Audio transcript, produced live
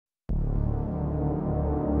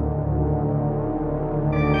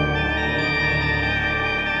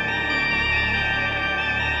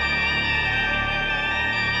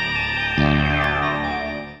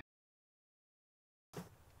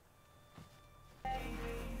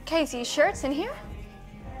Casey, shirts in here?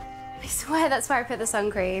 I swear that's where I put the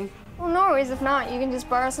sun cream. Well, no worries. If not, you can just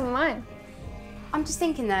borrow some of mine. I'm just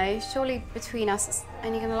thinking though, surely between us it's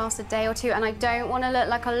only going to last a day or two, and I don't want to look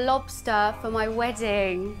like a lobster for my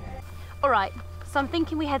wedding. All right, so I'm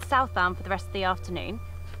thinking we head southbound for the rest of the afternoon.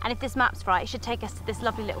 And if this map's right, it should take us to this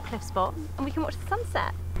lovely little cliff spot and we can watch the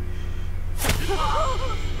sunset.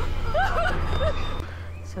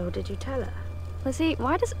 So did you tell her? Lizzie,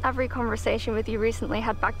 why does every conversation with you recently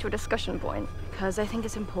head back to a discussion point? Because I think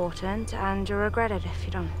it's important and you'll regret it if you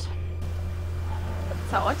don't.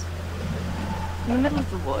 That's odd. In the middle of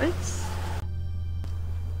the woods?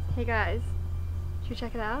 Hey guys, should we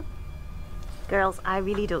check it out? Girls, I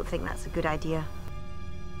really don't think that's a good idea.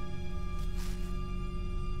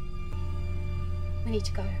 We need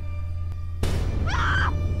to go.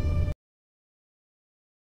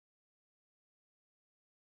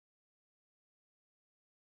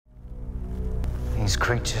 These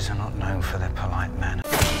creatures are not known for their polite manner.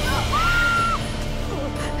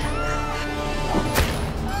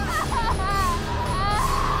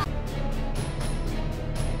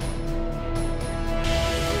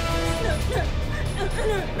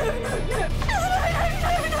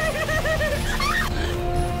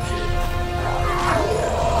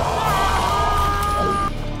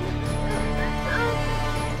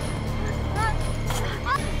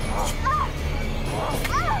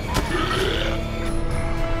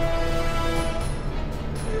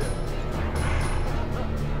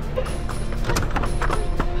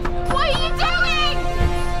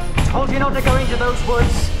 I told you not to go into those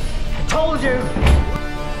woods. I told you.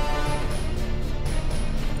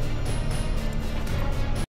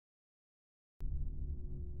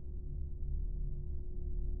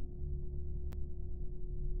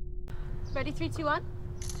 Ready, 3, 2, 1?